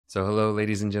So hello,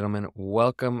 ladies and gentlemen.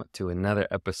 Welcome to another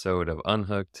episode of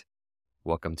Unhooked.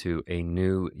 Welcome to a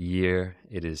new year.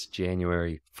 It is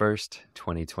January 1st,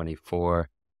 2024,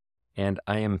 and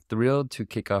I am thrilled to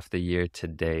kick off the year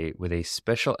today with a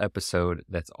special episode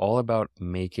that's all about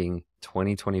making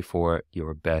 2024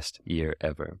 your best year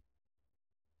ever.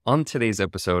 On today's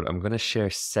episode, I'm going to share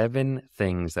 7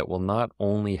 things that will not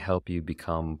only help you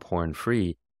become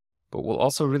porn-free, but will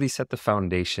also really set the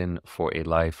foundation for a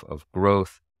life of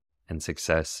growth and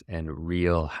success and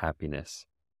real happiness.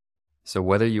 So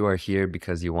whether you are here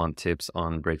because you want tips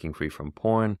on breaking free from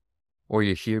porn, or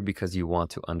you're here because you want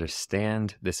to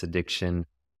understand this addiction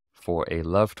for a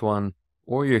loved one,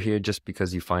 or you're here just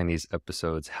because you find these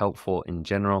episodes helpful in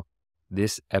general,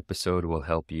 this episode will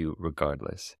help you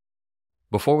regardless.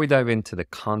 Before we dive into the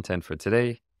content for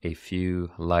today, a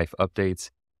few life updates.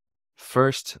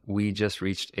 First, we just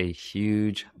reached a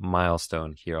huge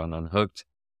milestone here on Unhooked,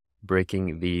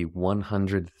 breaking the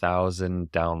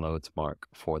 100,000 downloads mark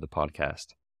for the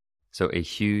podcast. So a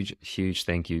huge, huge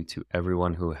thank you to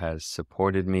everyone who has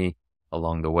supported me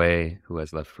along the way, who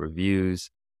has left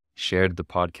reviews, shared the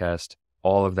podcast.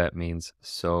 All of that means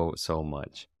so, so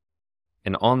much.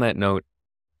 And on that note,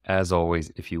 as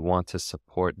always, if you want to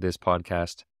support this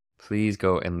podcast, please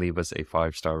go and leave us a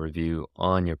 5-star review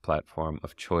on your platform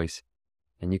of choice.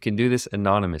 And you can do this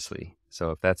anonymously.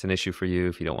 So if that's an issue for you,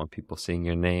 if you don't want people seeing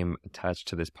your name attached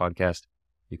to this podcast,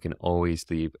 you can always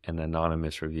leave an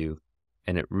anonymous review.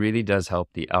 And it really does help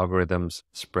the algorithms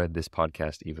spread this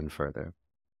podcast even further.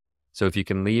 So if you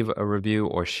can leave a review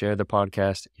or share the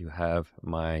podcast, you have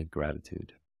my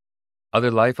gratitude.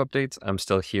 Other life updates, I'm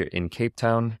still here in Cape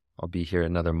Town. I'll be here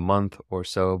another month or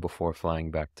so before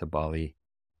flying back to Bali.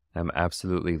 I'm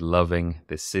absolutely loving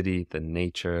the city, the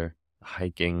nature,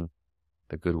 hiking,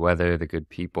 the good weather, the good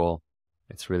people.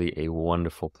 It's really a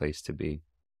wonderful place to be.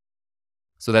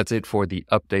 So that's it for the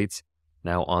updates.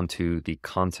 Now on to the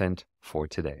content for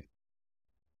today.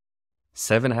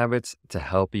 7 habits to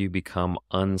help you become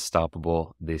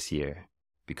unstoppable this year,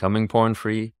 becoming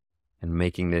porn-free and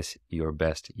making this your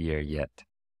best year yet.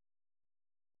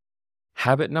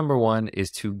 Habit number 1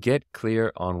 is to get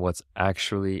clear on what's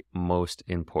actually most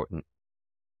important.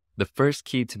 The first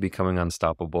key to becoming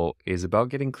unstoppable is about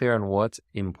getting clear on what's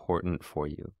important for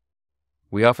you.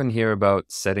 We often hear about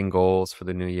setting goals for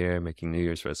the new year, making New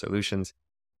Year's resolutions,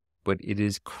 but it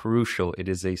is crucial, it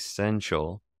is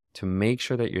essential to make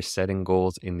sure that you're setting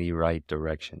goals in the right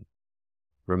direction.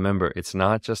 Remember, it's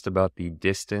not just about the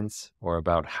distance or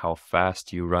about how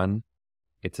fast you run,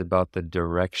 it's about the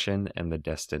direction and the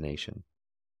destination.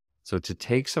 So to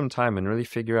take some time and really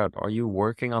figure out, are you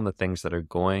working on the things that are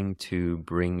going to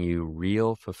bring you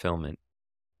real fulfillment?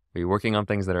 Are you working on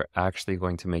things that are actually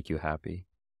going to make you happy?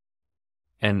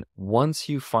 And once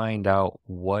you find out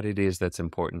what it is that's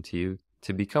important to you,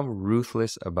 to become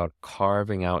ruthless about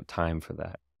carving out time for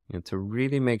that, to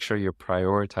really make sure you're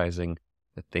prioritizing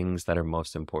the things that are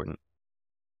most important.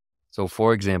 So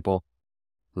for example,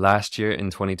 last year in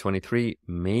 2023,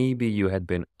 maybe you had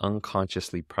been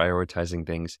unconsciously prioritizing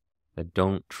things that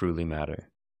don't truly matter.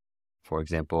 For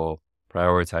example,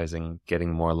 prioritizing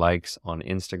getting more likes on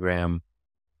Instagram,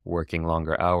 working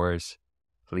longer hours,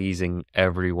 pleasing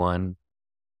everyone.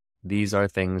 These are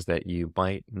things that you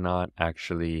might not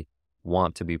actually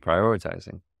want to be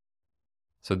prioritizing.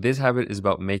 So this habit is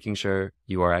about making sure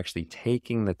you are actually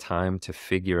taking the time to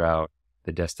figure out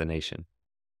the destination.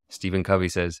 Stephen Covey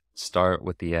says, start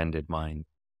with the end in mind.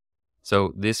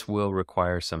 So this will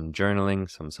require some journaling,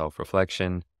 some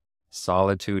self-reflection.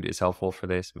 Solitude is helpful for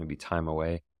this, maybe time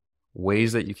away.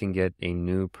 Ways that you can get a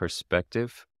new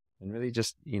perspective and really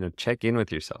just, check in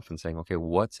with yourself and saying, okay,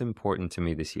 what's important to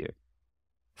me this year?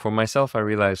 For myself, I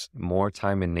realized more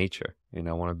time in nature.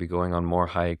 I want to be going on more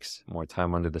hikes, more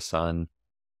time under the sun,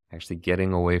 actually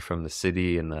getting away from the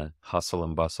city and the hustle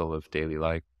and bustle of daily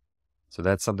life. So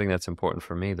that's something that's important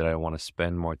for me that I want to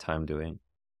spend more time doing.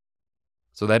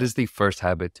 So that is the first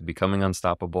habit to becoming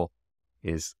unstoppable,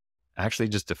 is actually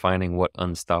just defining what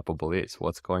unstoppable is,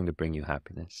 what's going to bring you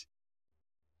happiness.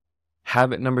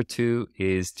 Habit number 2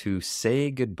 is to say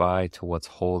goodbye to what's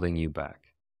holding you back.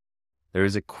 There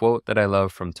is a quote that I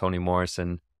love from Toni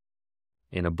Morrison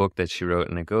in a book that she wrote,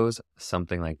 and it goes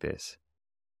something like this.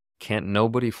 Can't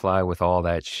nobody fly with all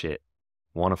that shit.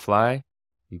 Want to fly?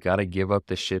 You got to give up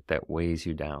the shit that weighs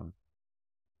you down.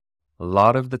 A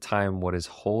lot of the time, what is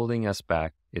holding us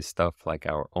back is stuff like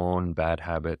our own bad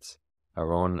habits,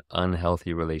 our own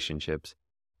unhealthy relationships,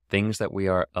 things that we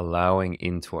are allowing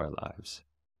into our lives.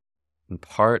 And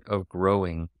part of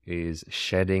growing is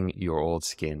shedding your old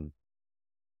skin.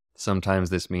 Sometimes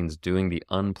this means doing the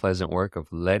unpleasant work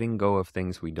of letting go of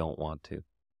things we don't want to.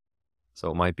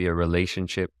 So it might be a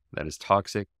relationship that is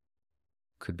toxic,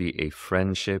 could be a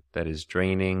friendship that is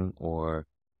draining or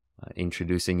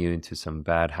introducing you into some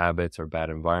bad habits or bad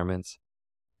environments.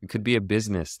 It could be a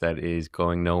business that is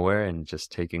going nowhere and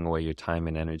just taking away your time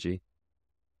and energy.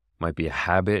 Might be a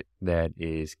habit that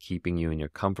is keeping you in your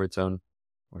comfort zone,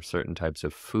 or certain types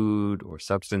of food or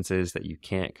substances that you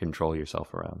can't control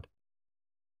yourself around.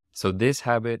 So this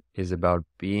habit is about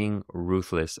being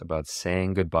ruthless about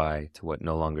saying goodbye to what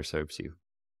no longer serves you,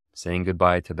 saying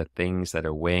goodbye to the things that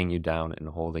are weighing you down and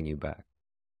holding you back.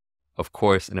 Of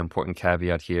course, an important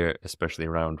caveat here, especially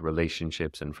around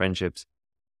relationships and friendships,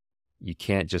 you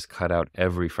can't just cut out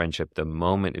every friendship the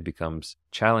moment it becomes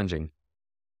challenging.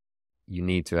 You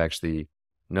need to actually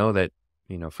know that,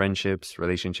 friendships,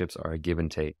 relationships are a give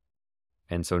and take.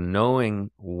 And so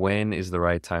knowing when is the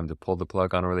right time to pull the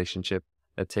plug on a relationship,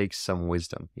 that takes some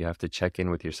wisdom. You have to check in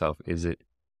with yourself. Is it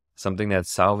something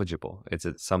that's salvageable? Is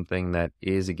it something that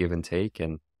is a give and take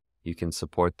and you can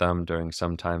support them during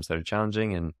some times that are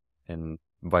challenging and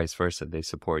vice versa, they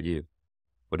support you?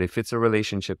 But if it's a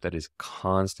relationship that is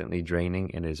constantly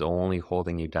draining and is only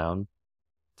holding you down,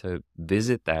 to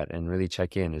visit that and really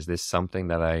check in. Is this something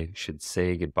that I should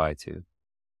say goodbye to?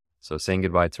 So saying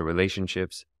goodbye to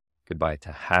relationships, goodbye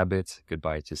to habits,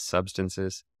 goodbye to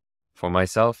substances. For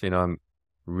myself, I'm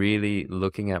really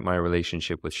looking at my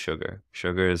relationship with sugar.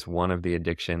 Sugar is one of the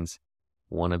addictions,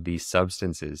 one of these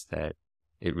substances that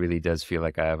it really does feel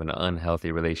like I have an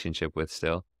unhealthy relationship with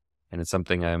still. And it's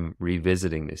something I'm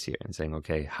revisiting this year and saying,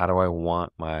 okay, how do I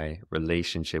want my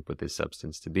relationship with this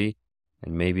substance to be?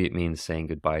 And maybe it means saying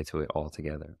goodbye to it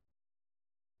altogether.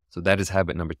 So that is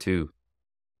habit number 2.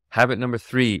 Habit number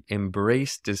 3,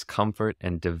 embrace discomfort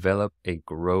and develop a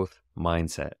growth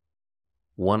mindset.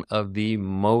 One of the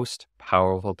most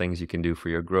powerful things you can do for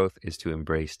your growth is to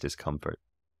embrace discomfort.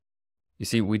 You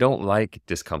see, we don't like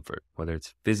discomfort, whether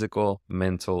it's physical,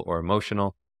 mental, or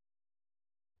emotional.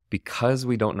 Because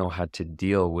we don't know how to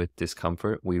deal with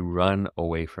discomfort, we run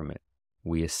away from it.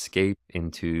 We escape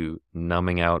into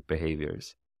numbing out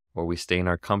behaviors, or we stay in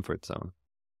our comfort zone.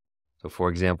 So for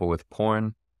example, with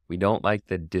porn, we don't like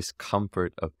the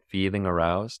discomfort of feeling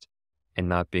aroused and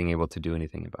not being able to do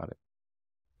anything about it.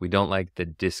 We don't like the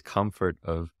discomfort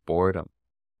of boredom.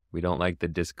 We don't like the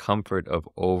discomfort of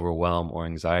overwhelm or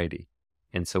anxiety.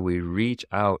 And so we reach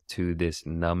out to this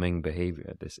numbing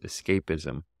behavior, this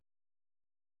escapism.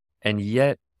 And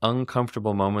yet,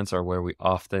 uncomfortable moments are where we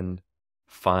often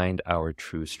find our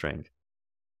true strength.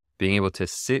 Being able to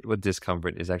sit with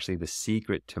discomfort is actually the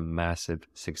secret to massive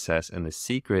success and the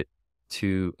secret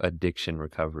to addiction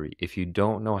recovery. If you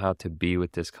don't know how to be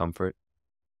with discomfort,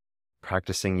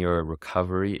 practicing your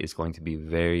recovery is going to be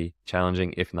very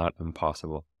challenging, if not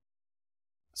impossible.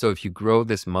 So if you grow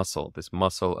this muscle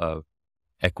of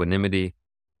equanimity,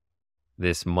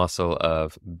 this muscle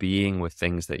of being with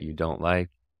things that you don't like,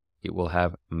 it will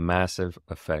have massive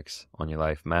effects on your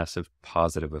life, massive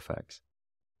positive effects.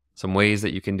 Some ways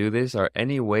that you can do this are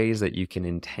any ways that you can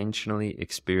intentionally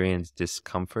experience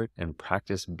discomfort and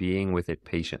practice being with it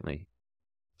patiently.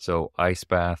 So ice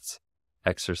baths,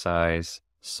 exercise,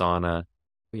 sauna,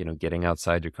 getting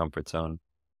outside your comfort zone,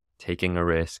 taking a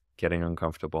risk, getting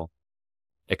uncomfortable.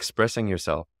 Expressing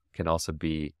yourself can also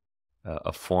be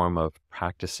a form of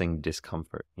practicing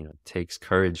discomfort. It takes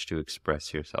courage to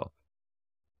express yourself.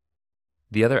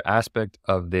 The other aspect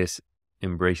of this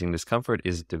embracing discomfort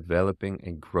is developing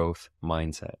a growth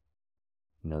mindset.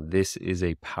 This is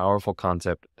a powerful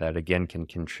concept that again can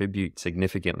contribute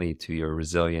significantly to your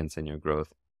resilience and your growth.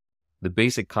 The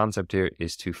basic concept here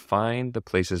is to find the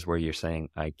places where you're saying,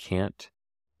 I can't,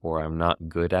 or I'm not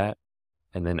good at,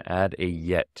 and then add a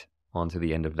yet onto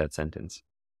the end of that sentence.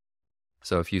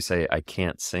 So if you say, I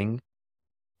can't sing,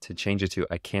 to change it to,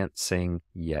 I can't sing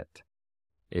yet.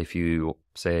 If you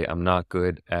say, I'm not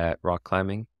good at rock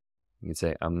climbing, you can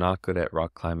say, I'm not good at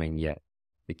rock climbing yet.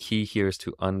 The key here is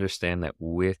to understand that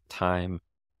with time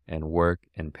and work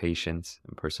and patience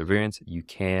and perseverance, you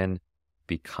can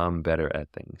become better at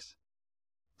things.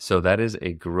 So that is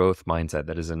a growth mindset.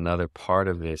 That is another part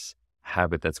of this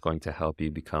habit that's going to help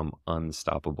you become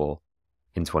unstoppable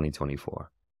in 2024.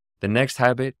 The next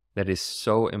habit that is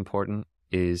so important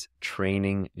is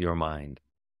training your mind.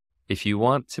 If you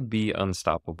want to be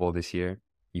unstoppable this year,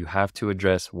 you have to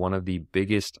address one of the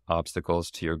biggest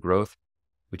obstacles to your growth,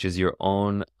 which is your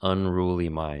own unruly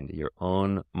mind, your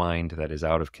own mind that is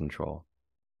out of control.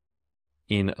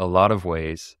 In a lot of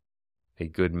ways, a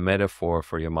good metaphor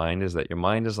for your mind is that your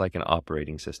mind is like an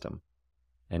operating system.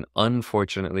 And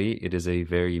unfortunately, it is a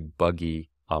very buggy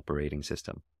operating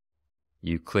system.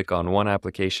 You click on one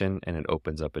application and it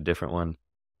opens up a different one.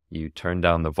 You turn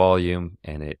down the volume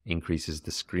and it increases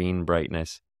the screen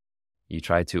brightness. You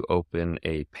try to open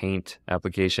a Paint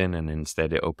application and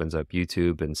instead it opens up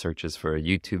YouTube and searches for a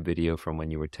YouTube video from when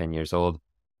you were 10 years old.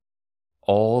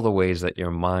 All the ways that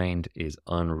your mind is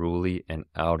unruly and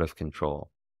out of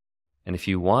control. And if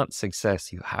you want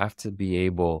success, you have to be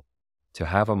able to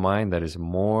have a mind that is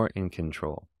more in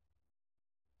control,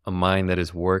 a mind that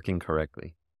is working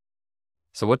correctly.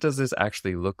 So what does this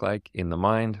actually look like in the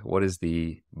mind? What is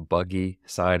the buggy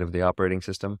side of the operating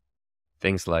system?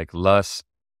 Things like lust,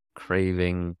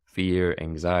 craving, fear,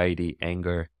 anxiety,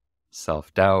 anger,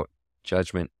 self-doubt,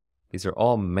 judgment. These are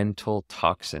all mental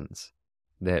toxins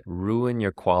that ruin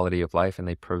your quality of life and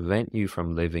they prevent you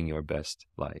from living your best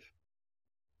life.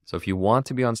 So if you want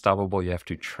to be unstoppable, you have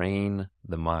to train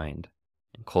the mind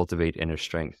and cultivate inner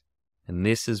strength. And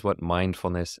this is what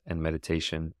mindfulness and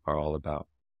meditation are all about.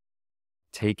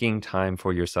 Taking time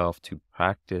for yourself to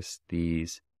practice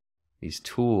these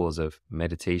tools of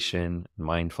meditation,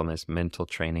 mindfulness, mental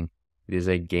training. It is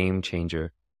a game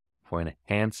changer for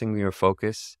enhancing your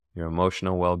focus, your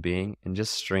emotional well-being, and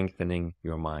just strengthening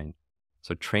your mind.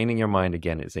 So training your mind,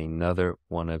 again, is another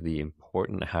one of the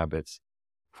important habits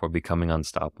for becoming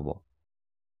unstoppable.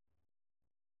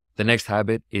 The next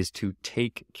habit is to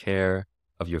take care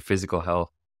of your physical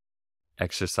health,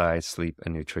 exercise, sleep,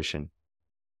 and nutrition.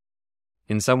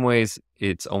 In some ways,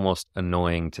 it's almost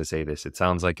annoying to say this. It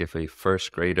sounds like if a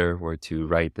first grader were to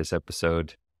write this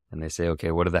episode and they say,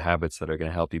 okay, what are the habits that are going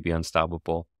to help you be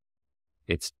unstoppable?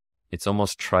 It's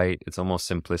almost trite, it's almost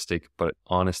simplistic, but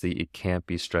honestly, it can't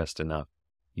be stressed enough.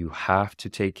 You have to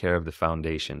take care of the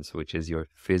foundations, which is your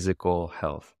physical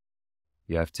health.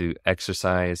 You have to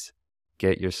exercise,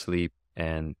 get your sleep,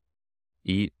 and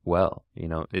eat well.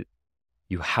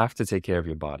 You have to take care of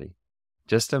your body.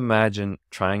 Just imagine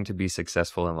trying to be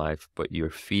successful in life, but you're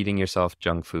feeding yourself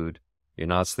junk food, you're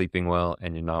not sleeping well,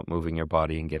 and you're not moving your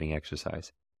body and getting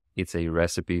exercise. It's a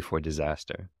recipe for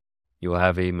disaster. You will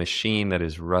have a machine that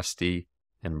is rusty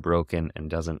and broken and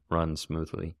doesn't run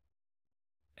smoothly.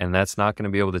 And that's not going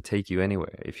to be able to take you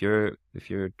anywhere. If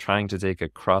you're trying to take a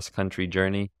cross-country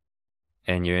journey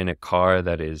and you're in a car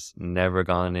that is never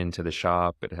gone into the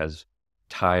shop, it has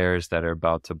tires that are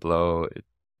about to blow,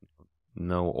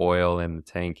 no oil in the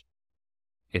tank,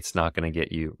 it's not going to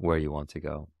get you where you want to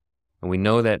go. And we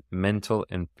know that mental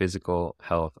and physical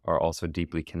health are also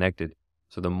deeply connected.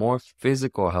 So the more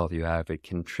physical health you have, it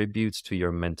contributes to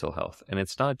your mental health. And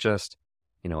it's not just,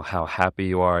 how happy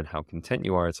you are and how content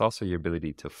you are. It's also your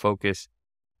ability to focus,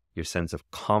 your sense of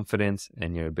confidence,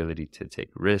 and your ability to take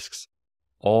risks,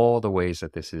 all the ways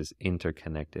that this is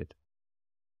interconnected.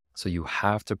 So you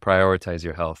have to prioritize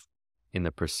your health in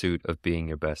the pursuit of being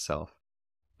your best self.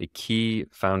 The key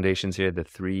foundations here, the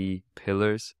 3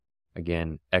 pillars,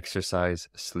 again, exercise,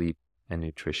 sleep, and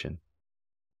nutrition.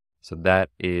 So that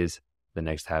is the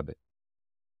next habit.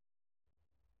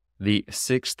 The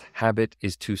 6th habit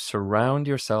is to surround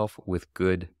yourself with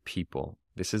good people.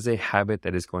 This is a habit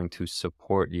that is going to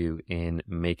support you in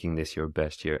making this your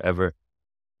best year ever.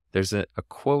 There's a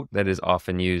quote that is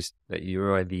often used that you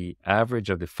are the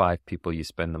average of the 5 people you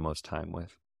spend the most time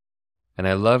with. And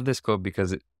I love this quote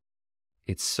because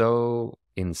it's so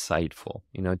insightful,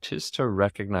 just to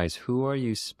recognize who are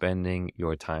you spending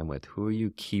your time with? Who are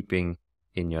you keeping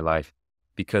in your life?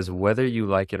 Because whether you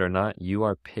like it or not, you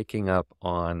are picking up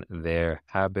on their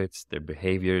habits, their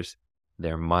behaviors,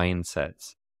 their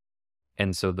mindsets.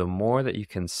 And so the more that you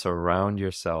can surround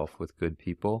yourself with good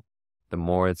people, the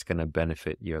more it's going to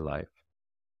benefit your life.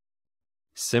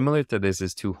 Similar to this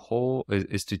is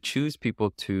to choose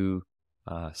people to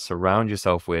surround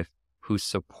yourself with who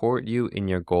support you in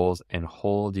your goals and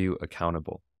hold you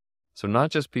accountable. So not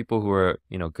just people who are,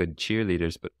 good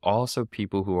cheerleaders, but also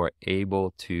people who are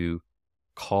able to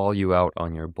call you out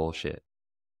on your bullshit.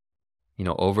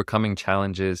 Overcoming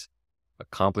challenges,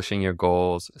 accomplishing your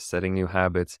goals, setting new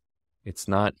habits, it's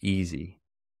not easy.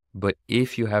 But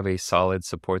if you have a solid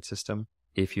support system,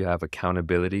 if you have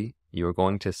accountability, you're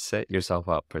going to set yourself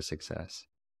up for success.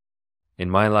 In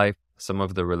my life, some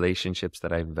of the relationships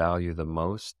that I value the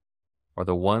most are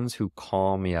the ones who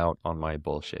call me out on my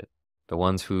bullshit, the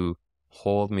ones who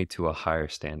hold me to a higher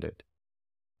standard.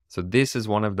 So this is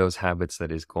one of those habits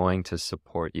that is going to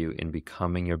support you in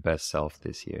becoming your best self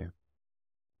this year.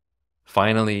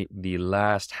 Finally, the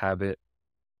last habit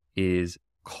is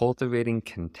cultivating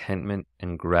contentment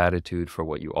and gratitude for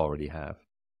what you already have.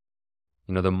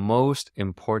 The most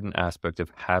important aspect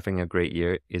of having a great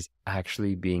year is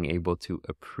actually being able to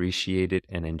appreciate it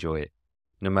and enjoy it.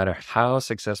 No matter how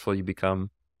successful you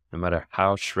become, no matter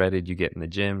how shredded you get in the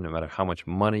gym, no matter how much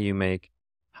money you make,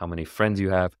 how many friends you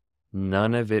have,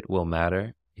 none of it will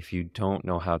matter if you don't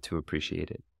know how to appreciate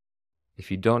it.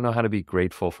 If you don't know how to be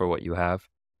grateful for what you have,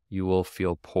 you will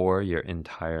feel poor your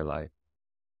entire life.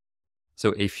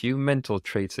 So a few mental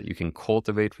traits that you can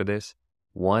cultivate for this.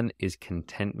 One is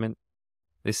contentment.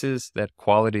 This is that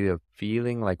quality of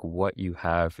feeling like what you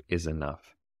have is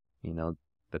enough.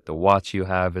 That the watch you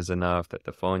have is enough, that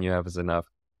the phone you have is enough,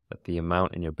 that the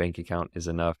amount in your bank account is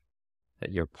enough,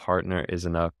 that your partner is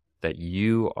enough, that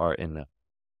you are enough.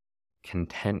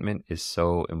 Contentment is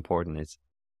so important.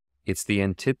 It's the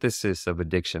antithesis of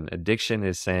addiction. Addiction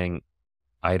is saying,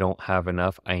 I don't have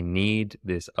enough. I need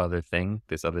this other thing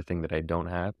that I don't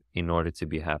have in order to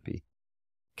be happy.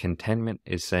 Contentment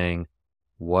is saying,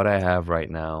 what I have right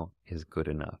now is good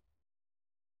enough.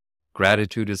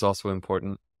 Gratitude is also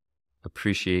important.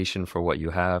 Appreciation for what you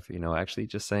have, actually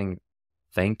just saying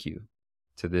thank you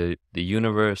to the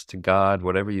universe, to God,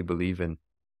 whatever you believe in,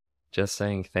 just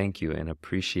saying thank you and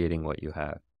appreciating what you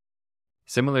have.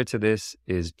 Similar to this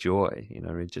is joy,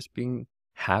 just being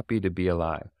happy to be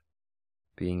alive,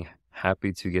 being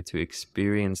happy to get to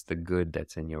experience the good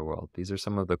that's in your world. These are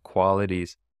some of the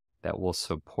qualities that will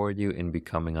support you in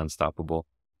becoming unstoppable,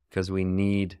 because we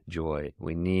need joy,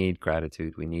 we need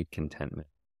gratitude, we need contentment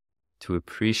to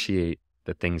appreciate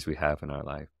the things we have in our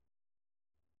life.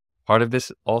 Part of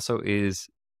this also is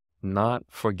not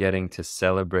forgetting to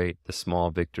celebrate the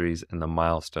small victories and the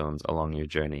milestones along your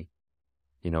journey.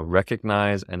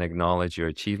 Recognize and acknowledge your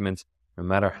achievements, no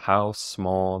matter how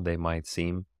small they might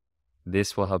seem.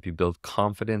 This will help you build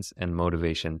confidence and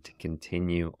motivation to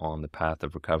continue on the path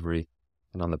of recovery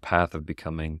and on the path of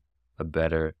becoming a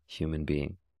better human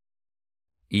being.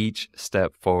 Each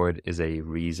step forward is a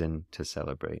reason to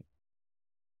celebrate.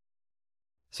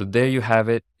 So there you have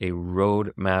it, a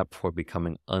roadmap for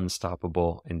becoming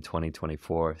unstoppable in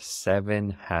 2024.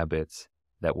 7 habits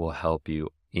that will help you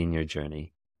in your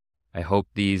journey. I hope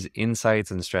these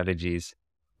insights and strategies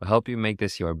will help you make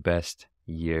this your best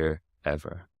year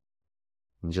ever.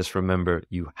 And just remember,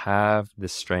 you have the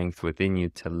strength within you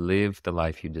to live the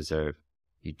life you deserve.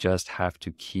 You just have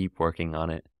to keep working on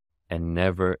it and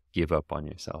never give up on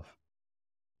yourself.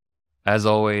 As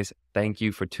always, thank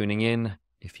you for tuning in.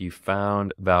 If you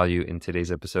found value in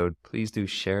today's episode, please do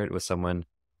share it with someone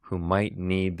who might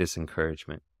need this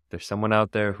encouragement. If there's someone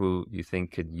out there who you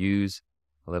think could use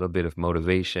a little bit of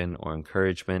motivation or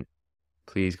encouragement,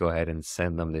 please go ahead and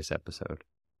send them this episode.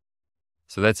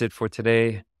 So that's it for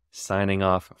today. Signing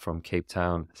off from Cape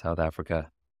Town, South Africa.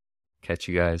 Catch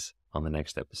you guys on the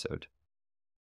next episode.